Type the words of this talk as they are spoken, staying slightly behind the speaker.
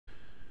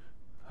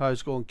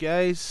How's it going,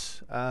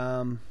 guys?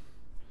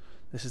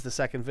 This is the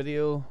second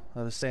video.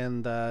 I was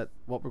saying that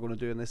what we're going to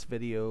do in this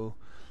video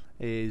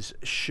is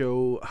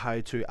show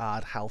how to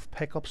add health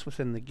pickups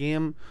within the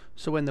game.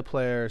 So when the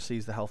player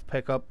sees the health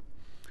pickup,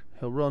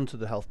 he'll run to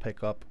the health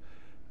pickup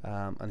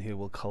and he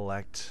will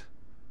collect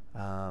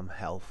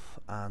health,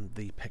 and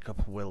the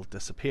pickup will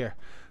disappear.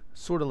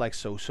 Sort of like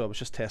so. So I was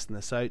just testing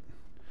this out.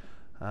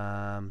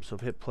 So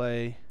I've hit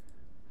play.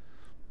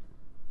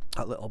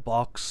 That little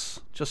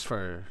box, just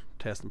for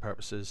testing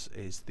purposes,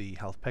 is the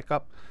health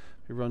pickup.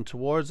 If you run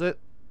towards it,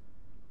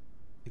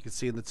 you can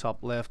see in the top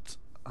left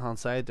hand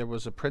side there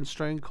was a print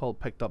string called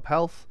picked up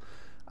health,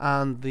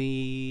 and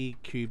the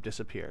cube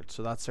disappeared.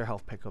 So that's their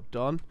health pickup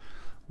done.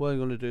 What I'm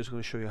going to do is I'm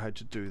going to show you how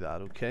to do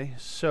that. Okay,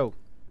 so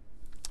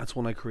that's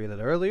one I created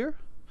earlier.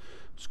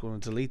 I'm just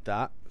going to delete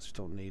that because you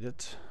don't need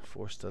it.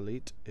 Force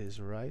delete is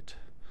right.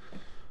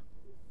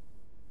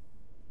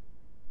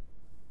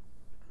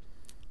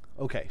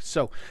 Okay,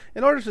 so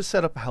in order to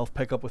set up a health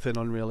pickup within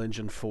Unreal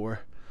Engine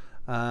 4,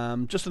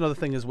 just another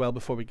thing as well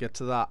before we get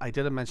to that, I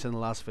didn't mention in the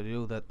last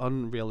video that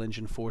Unreal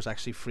Engine 4 is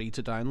actually free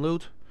to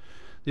download.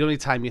 The only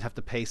time you'd have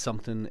to pay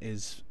something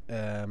is,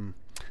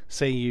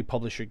 say you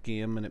publish your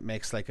game and it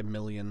makes like $1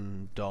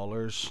 million,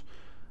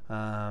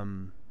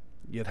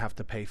 you'd have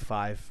to pay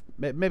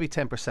maybe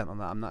 10% on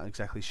that. I'm not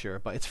exactly sure,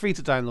 but it's free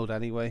to download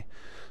anyway.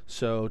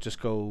 So just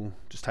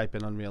type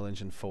in Unreal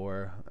Engine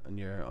 4 in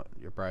your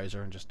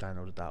browser and just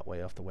download it that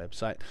way off the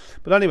website.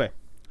 But anyway,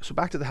 so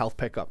back to the health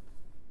pickup.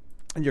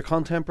 In your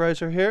content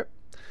browser here,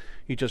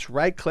 you just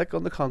right click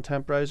on the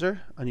content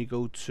browser and you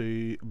go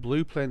to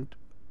blueprint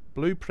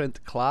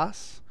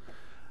class.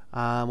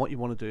 What you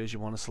want to do is you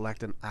want to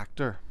select an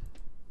actor.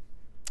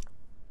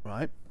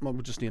 Right, well,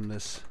 we'll just name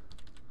this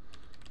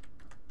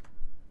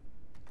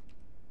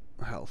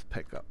health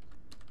pickup.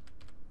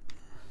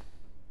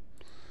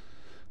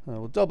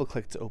 We'll double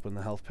click to open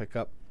the health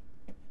pickup.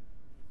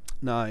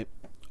 Now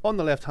on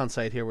the left hand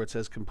side here where it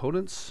says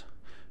components,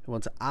 you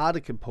want to add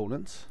a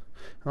component,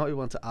 and what you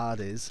want to add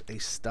is a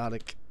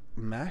static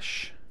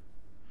mesh.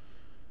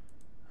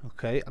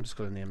 Okay, I'm just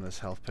going to name this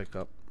health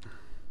pickup.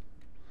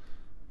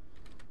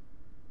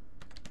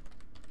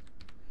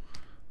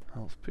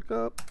 Health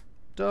pickup,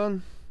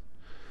 done.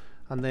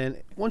 And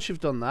then once you've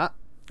done that,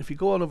 if you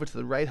go on over to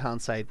the right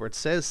hand side where it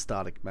says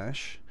static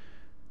mesh,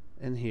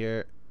 in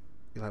here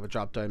you'll have a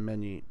drop down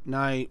menu.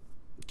 Now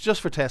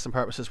just for testing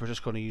purposes we're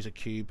just going to use a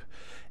cube.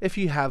 If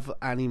you have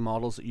any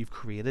models that you've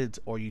created,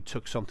 or you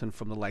took something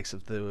from the likes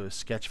of the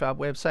Sketchfab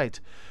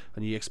website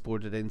and you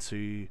exported it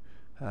into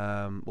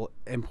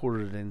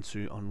imported it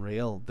into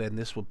Unreal, then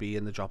this will be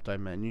in the drop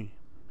down menu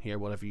here,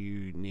 whatever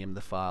you name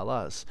the file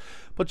as.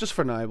 But just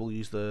for now we'll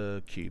use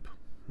the cube.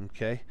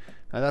 Okay,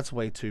 now that's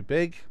way too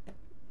big.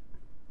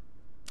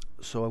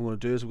 So what I'm going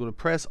to do is I'm going to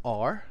press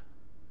R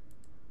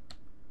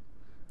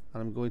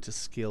and I'm going to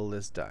scale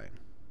this down.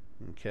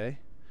 Okay,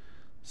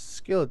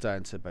 scale it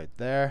down to about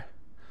there.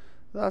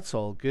 That's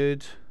all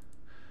good,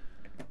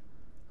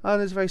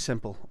 and it's very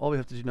simple. All we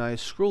have to do now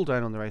is scroll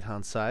down on the right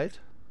hand side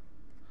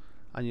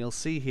and you'll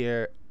see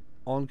here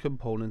on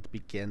component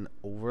begin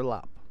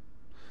overlap.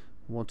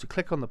 We want to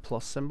click on the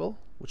plus symbol,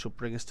 which will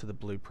bring us to the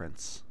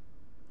blueprints.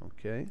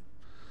 Okay,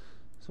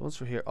 so once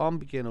we're here on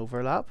begin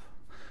overlap,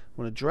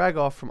 I want to drag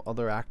off from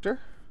other actor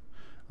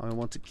and I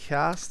want to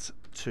cast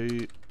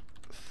to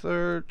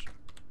third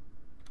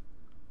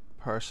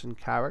person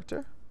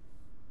character.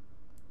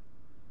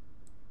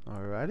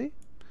 Alrighty,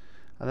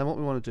 and then what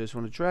we want to do is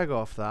we want to drag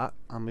off that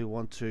and we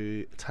want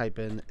to type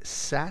in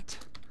set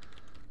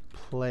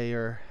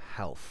player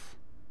health.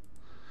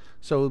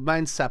 So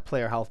mine's set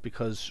player health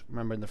because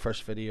remember in the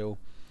first video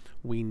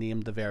we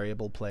named the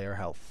variable player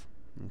health.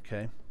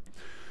 Okay,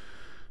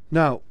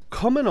 now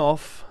coming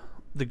off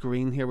the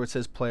green here where it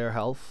says player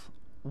health,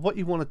 what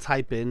you want to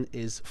type in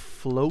is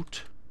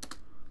float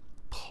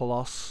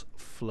plus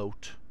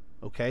float.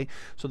 Okay,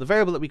 so the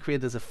variable that we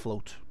created is a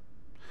float.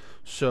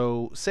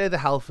 So say the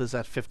health is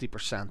at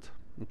 50%.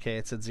 Okay,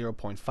 it's at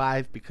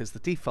 0.5 because the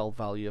default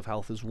value of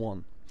health is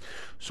 1.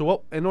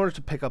 So in order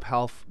to pick up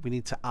health, we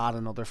need to add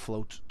another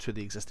float to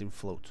the existing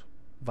float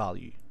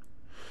value.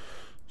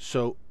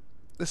 So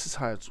this is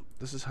how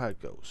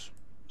it goes.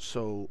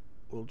 So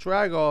we'll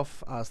drag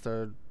off as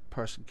third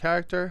person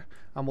character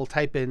and we'll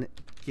type in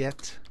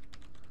get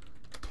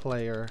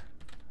player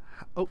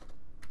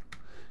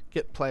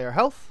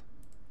health,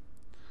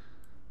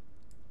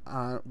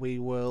 and we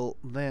will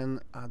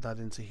then add that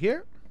into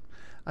here,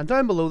 and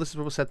down below this is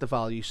where we'll set the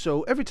value.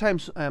 So every time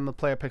a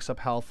player picks up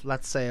health,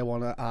 let's say I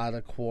want to add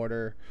a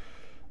quarter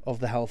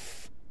of the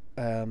health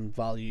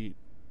value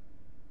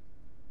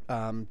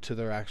to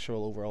their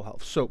actual overall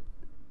health, so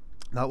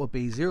that would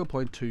be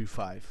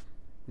 0.25.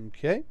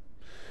 okay,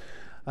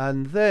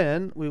 and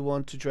then we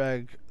want to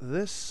drag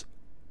this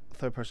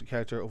third person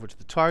character over to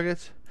the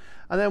target,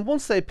 and then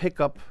once they pick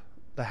up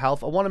the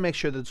health, I want to make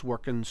sure that it's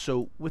working.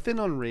 So within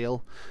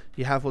Unreal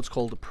you have what's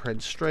called a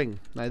print string.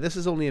 Now this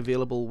is only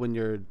available when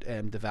you're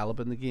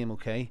developing the game,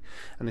 okay,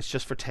 and it's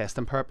just for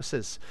testing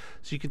purposes,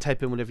 so you can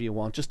type in whatever you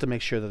want just to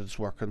make sure that it's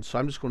working. So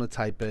I'm just going to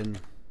type in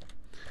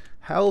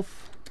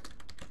health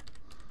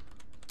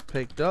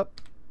picked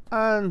up.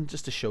 And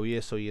just to show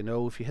you, so you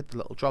know, if you hit the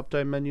little drop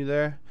down menu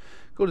there,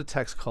 go to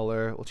text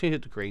color, we'll change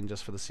it to green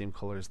just for the same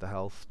color as the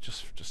health,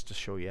 just to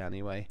show you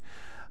anyway.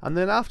 And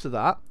then after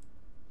that,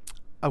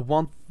 I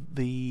want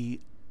the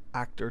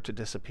actor to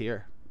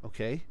disappear.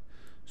 Okay,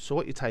 so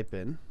what you type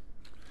in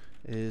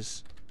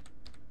is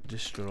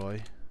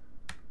destroy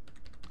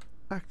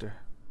actor,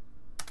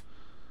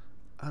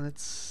 and it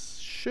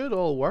should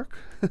all work.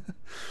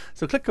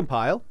 So click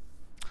compile,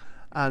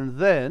 and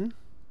then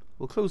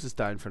we'll close this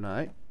down for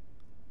now.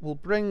 We'll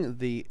bring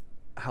the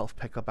health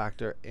pickup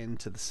actor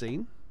into the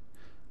scene,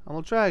 and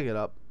we'll drag it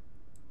up,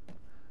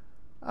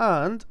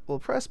 and we'll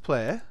press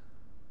play,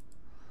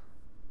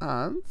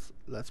 and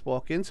let's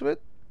walk into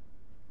it.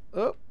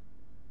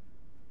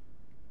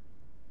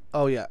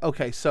 Oh yeah,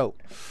 okay, so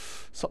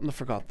something I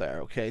forgot there.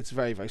 Okay, it's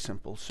very, very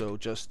simple. So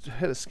just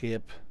hit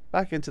escape,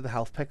 back into the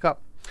health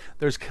pickup.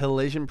 There's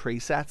collision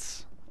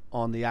presets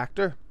on the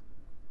actor.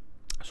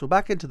 So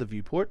back into the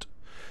viewport,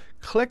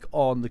 click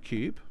on the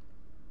cube,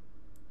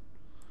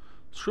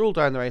 scroll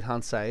down the right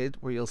hand side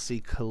where you'll see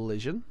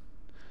collision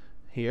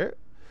here,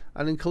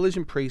 and in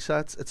collision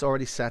presets it's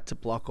already set to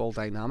block all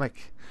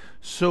dynamic.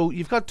 So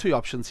you've got two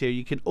options here.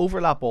 You can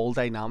overlap all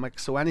dynamic,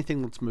 so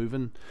anything that's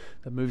moving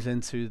that moves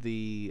into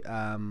the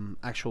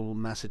actual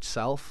message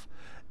self,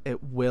 you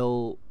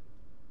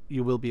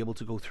will be able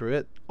to go through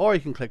it, or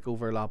you can click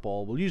overlap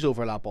all. We'll use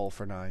overlap all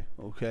for now.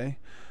 Okay,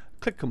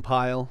 click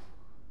compile,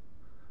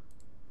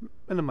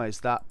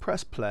 minimize that,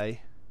 press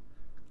play,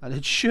 and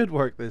it should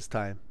work this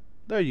time.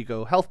 There you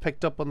go, health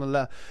picked up on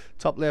the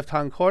top left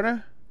hand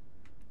corner,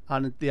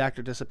 and the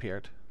actor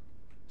disappeared.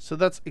 So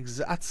that's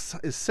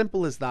as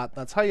simple as that.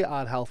 That's how you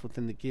add health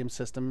within the game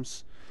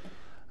systems.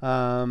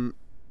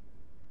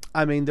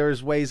 I mean,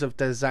 there's ways of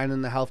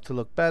designing the health to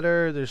look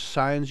better. There's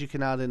sounds you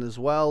can add in as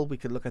well. We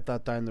could look at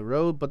that down the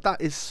road, but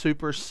that is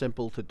super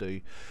simple to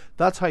do.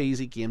 That's how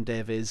easy game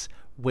dev is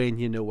when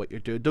you know what you're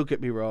doing. Don't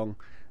get me wrong,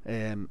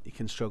 you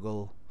can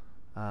struggle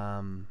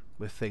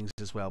with things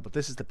as well, but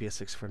this is the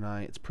basics for now.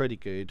 It's pretty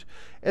good.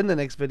 In the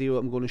next video,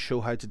 I'm going to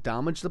show how to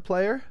damage the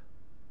player,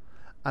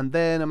 and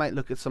then I might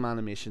look at some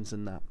animations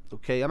in that.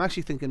 Okay, I'm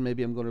actually thinking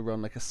maybe I'm going to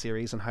run like a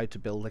series on how to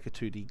build like a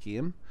 2D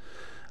game.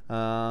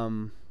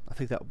 I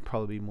think that would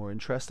probably be more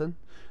interesting.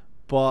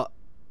 But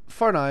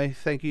for now,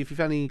 thank you. If you've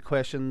any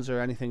questions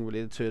or anything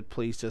related to it,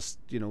 please just,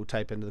 you know,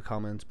 type into the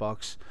comments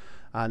box.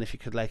 And if you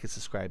could like and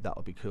subscribe, that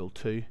would be cool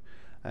too.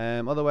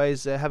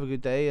 Otherwise, have a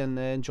good day and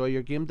enjoy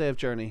your game dev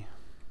journey.